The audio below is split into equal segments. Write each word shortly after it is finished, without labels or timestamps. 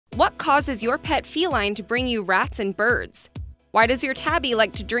What causes your pet feline to bring you rats and birds? Why does your tabby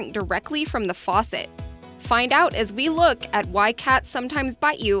like to drink directly from the faucet? Find out as we look at why cats sometimes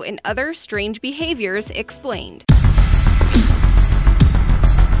bite you and other strange behaviors explained.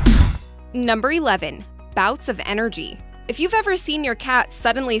 Number 11. Bouts of Energy. If you've ever seen your cat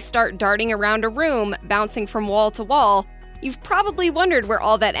suddenly start darting around a room, bouncing from wall to wall, you've probably wondered where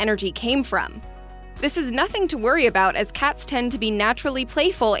all that energy came from. This is nothing to worry about, as cats tend to be naturally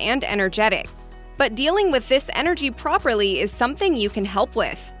playful and energetic. But dealing with this energy properly is something you can help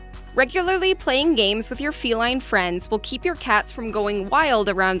with. Regularly playing games with your feline friends will keep your cats from going wild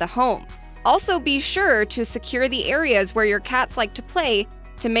around the home. Also, be sure to secure the areas where your cats like to play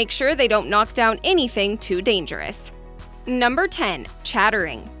to make sure they don't knock down anything too dangerous. Number 10.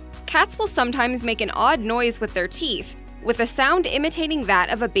 Chattering. Cats will sometimes make an odd noise with their teeth, with a sound imitating that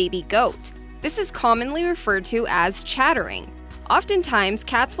of a baby goat. This is commonly referred to as chattering. Oftentimes,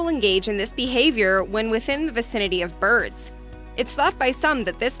 cats will engage in this behavior when within the vicinity of birds. It's thought by some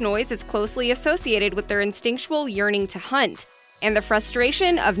that this noise is closely associated with their instinctual yearning to hunt and the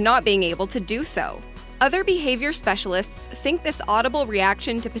frustration of not being able to do so. Other behavior specialists think this audible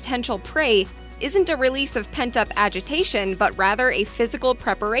reaction to potential prey isn't a release of pent-up agitation, but rather a physical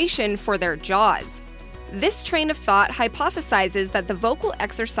preparation for their jaws. This train of thought hypothesizes that the vocal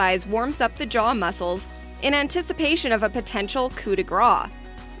exercise warms up the jaw muscles in anticipation of a potential coup de grace.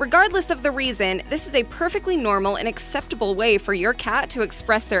 Regardless of the reason, this is a perfectly normal and acceptable way for your cat to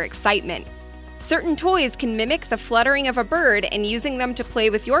express their excitement. Certain toys can mimic the fluttering of a bird, and using them to play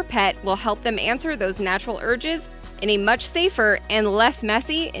with your pet will help them answer those natural urges in a much safer and less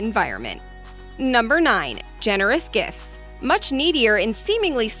messy environment. Number 9. Generous gifts. Much needier and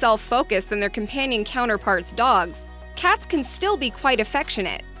seemingly self-focused than their companion counterparts, dogs, cats can still be quite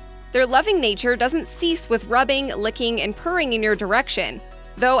affectionate. Their loving nature doesn't cease with rubbing, licking, and purring in your direction,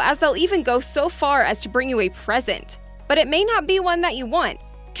 though, as they'll even go so far as to bring you a present. But it may not be one that you want.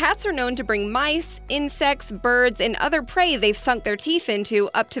 Cats are known to bring mice, insects, birds, and other prey they've sunk their teeth into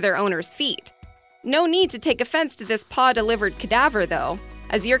up to their owner's feet. No need to take offense to this paw-delivered cadaver, though,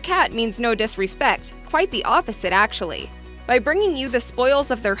 as your cat means no disrespect, quite the opposite actually. By bringing you the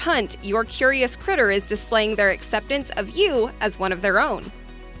spoils of their hunt, your curious critter is displaying their acceptance of you as one of their own.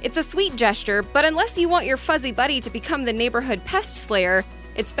 It's a sweet gesture, but unless you want your fuzzy buddy to become the neighborhood pest slayer,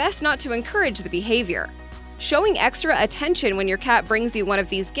 it's best not to encourage the behavior. Showing extra attention when your cat brings you one of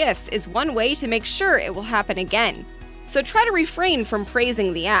these gifts is one way to make sure it will happen again. So try to refrain from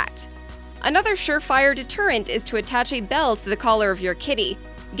praising the act. Another surefire deterrent is to attach a bell to the collar of your kitty,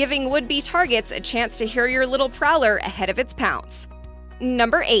 giving would-be targets a chance to hear your little prowler ahead of its pounce.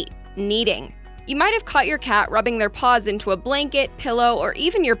 Number 8. Kneading. You might have caught your cat rubbing their paws into a blanket, pillow, or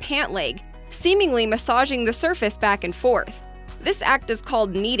even your pant leg, seemingly massaging the surface back and forth. This act is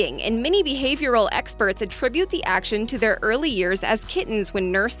called kneading, and many behavioral experts attribute the action to their early years as kittens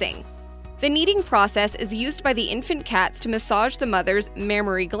when nursing. The kneading process is used by the infant cats to massage the mother's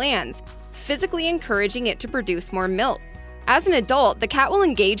mammary glands, physically encouraging it to produce more milk. As an adult, the cat will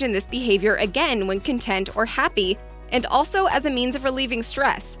engage in this behavior again when content or happy, and also as a means of relieving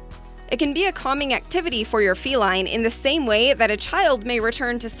stress. It can be a calming activity for your feline in the same way that a child may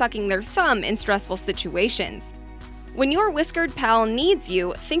return to sucking their thumb in stressful situations. When your whiskered pal needs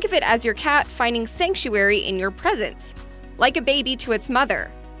you, think of it as your cat finding sanctuary in your presence, like a baby to its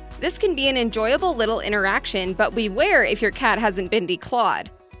mother. This can be an enjoyable little interaction, but beware if your cat hasn't been declawed,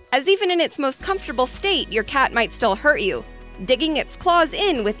 as even in its most comfortable state, your cat might still hurt you, digging its claws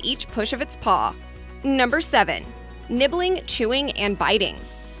in with each push of its paw. Number 7. Nibbling, chewing, and biting.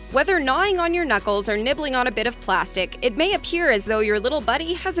 Whether gnawing on your knuckles or nibbling on a bit of plastic, it may appear as though your little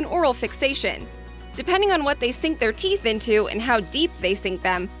buddy has an oral fixation. Depending on what they sink their teeth into and how deep they sink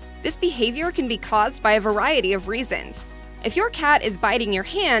them, this behavior can be caused by a variety of reasons. If your cat is biting your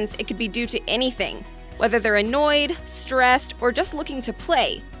hands, it could be due to anything, whether they're annoyed, stressed, or just looking to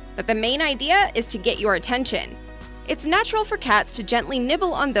play. But the main idea is to get your attention. It's natural for cats to gently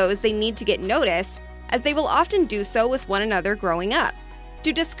nibble on those they need to get noticed, as they will often do so with one another growing up.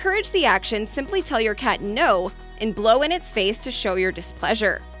 To discourage the action, simply tell your cat no and blow in its face to show your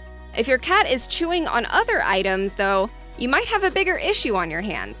displeasure. If your cat is chewing on other items, though, you might have a bigger issue on your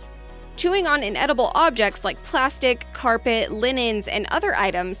hands. Chewing on inedible objects like plastic, carpet, linens, and other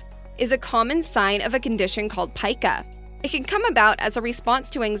items is a common sign of a condition called pica. It can come about as a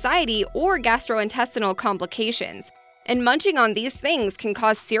response to anxiety or gastrointestinal complications, and munching on these things can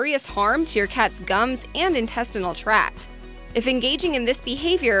cause serious harm to your cat's gums and intestinal tract. If engaging in this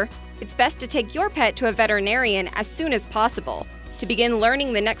behavior, it's best to take your pet to a veterinarian as soon as possible to begin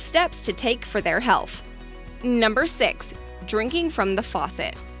learning the next steps to take for their health. Number 6. Drinking from the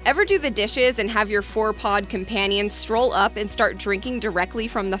faucet. Ever do the dishes and have your four-pawed companion stroll up and start drinking directly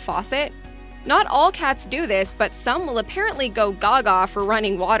from the faucet? Not all cats do this, but some will apparently go gaga for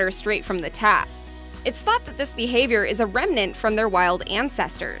running water straight from the tap. It's thought that this behavior is a remnant from their wild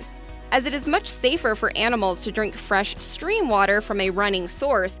ancestors, as it is much safer for animals to drink fresh stream water from a running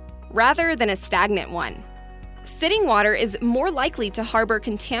source rather than a stagnant one. Sitting water is more likely to harbor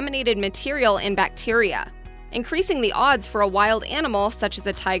contaminated material and bacteria, increasing the odds for a wild animal such as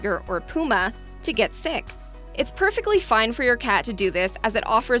a tiger or puma to get sick. It's perfectly fine for your cat to do this as it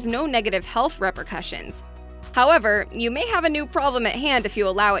offers no negative health repercussions. However, you may have a new problem at hand if you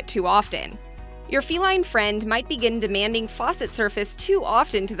allow it too often. Your feline friend might begin demanding faucet surface too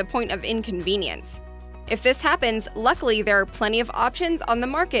often to the point of inconvenience. If this happens, luckily there are plenty of options on the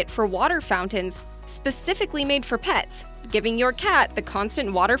market for water fountains specifically made for pets, giving your cat the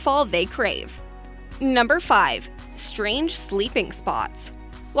constant waterfall they crave. Number 5. Strange sleeping spots.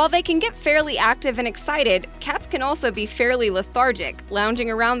 While they can get fairly active and excited, cats can also be fairly lethargic, lounging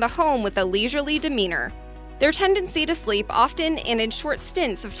around the home with a leisurely demeanor. Their tendency to sleep often and in short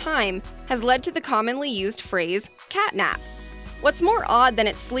stints of time has led to the commonly used phrase, catnap. What's more odd than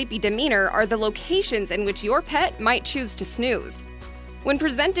its sleepy demeanor are the locations in which your pet might choose to snooze. When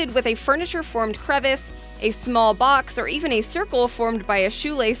presented with a furniture-formed crevice, a small box, or even a circle formed by a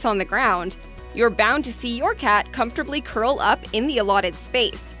shoelace on the ground, you're bound to see your cat comfortably curl up in the allotted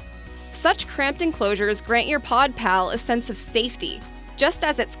space. Such cramped enclosures grant your pod pal a sense of safety, just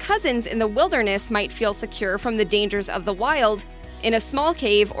as its cousins in the wilderness might feel secure from the dangers of the wild in a small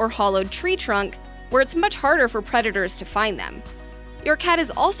cave or hollowed tree trunk where it's much harder for predators to find them. Your cat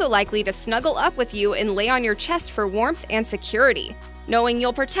is also likely to snuggle up with you and lay on your chest for warmth and security, knowing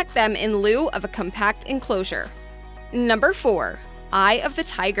you'll protect them in lieu of a compact enclosure. Number 4. Eye of the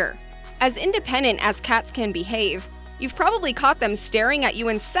tiger. As independent as cats can behave, you've probably caught them staring at you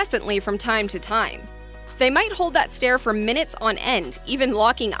incessantly from time to time. They might hold that stare for minutes on end, even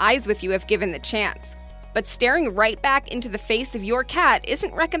locking eyes with you if given the chance. But staring right back into the face of your cat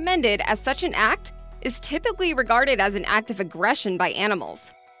isn't recommended, as such an act is typically regarded as an act of aggression by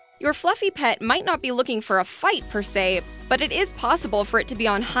animals. Your fluffy pet might not be looking for a fight per se, but it is possible for it to be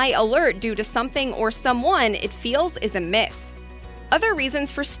on high alert due to something or someone it feels is amiss. Other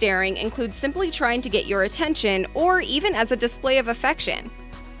reasons for staring include simply trying to get your attention or even as a display of affection.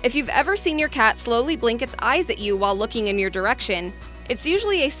 If you've ever seen your cat slowly blink its eyes at you while looking in your direction, it's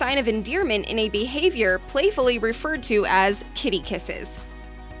usually a sign of endearment in a behavior playfully referred to as kitty kisses.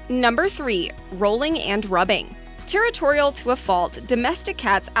 Number 3. Rolling and rubbing. Territorial to a fault, domestic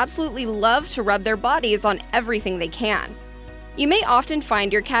cats absolutely love to rub their bodies on everything they can. You may often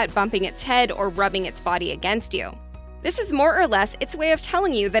find your cat bumping its head or rubbing its body against you. This is more or less its way of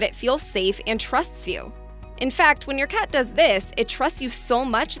telling you that it feels safe and trusts you. In fact, when your cat does this, it trusts you so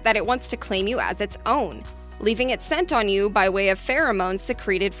much that it wants to claim you as its own, leaving its scent on you by way of pheromones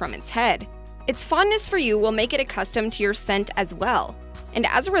secreted from its head. Its fondness for you will make it accustomed to your scent as well, and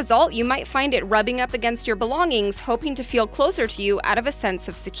as a result, you might find it rubbing up against your belongings, hoping to feel closer to you out of a sense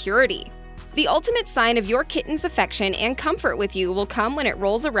of security. The ultimate sign of your kitten's affection and comfort with you will come when it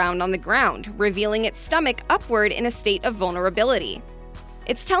rolls around on the ground, revealing its stomach upward in a state of vulnerability.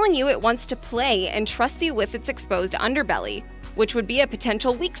 It's telling you it wants to play and trusts you with its exposed underbelly, which would be a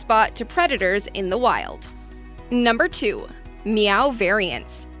potential weak spot to predators in the wild. Number 2. Meow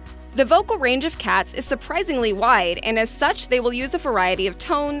variants. The vocal range of cats is surprisingly wide, and as such, they will use a variety of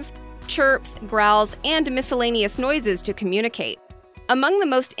tones, chirps, growls, and miscellaneous noises to communicate. Among the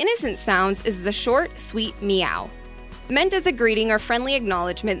most innocent sounds is the short, sweet meow. Meant as a greeting or friendly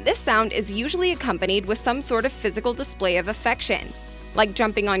acknowledgement, this sound is usually accompanied with some sort of physical display of affection, like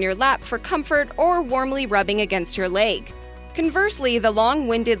jumping on your lap for comfort or warmly rubbing against your leg. Conversely, the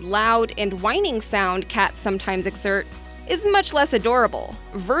long-winded, loud, and whining sound cats sometimes exert is much less adorable,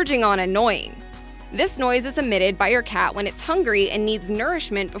 verging on annoying. This noise is emitted by your cat when it's hungry and needs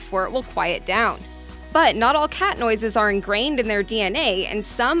nourishment before it will quiet down. But not all cat noises are ingrained in their DNA, and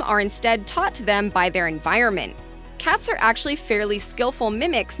some are instead taught to them by their environment. Cats are actually fairly skillful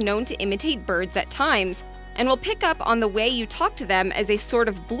mimics known to imitate birds at times, and will pick up on the way you talk to them as a sort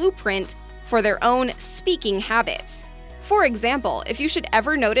of blueprint for their own speaking habits. For example, if you should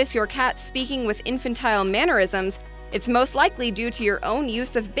ever notice your cat speaking with infantile mannerisms, it's most likely due to your own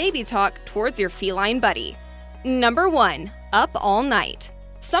use of baby talk towards your feline buddy. Number 1. Up all night.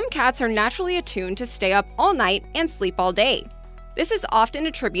 Some cats are naturally attuned to stay up all night and sleep all day. This is often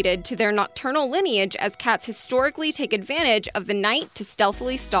attributed to their nocturnal lineage, as cats historically take advantage of the night to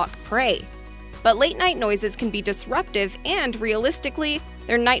stealthily stalk prey. But late-night noises can be disruptive, and realistically,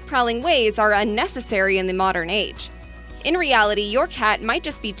 their night-prowling ways are unnecessary in the modern age. In reality, your cat might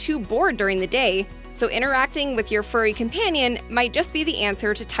just be too bored during the day, so interacting with your furry companion might just be the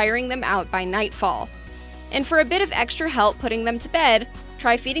answer to tiring them out by nightfall. And for a bit of extra help putting them to bed,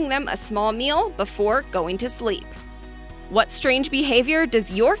 try feeding them a small meal before going to sleep. What strange behavior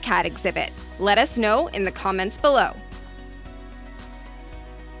does your cat exhibit? Let us know in the comments below.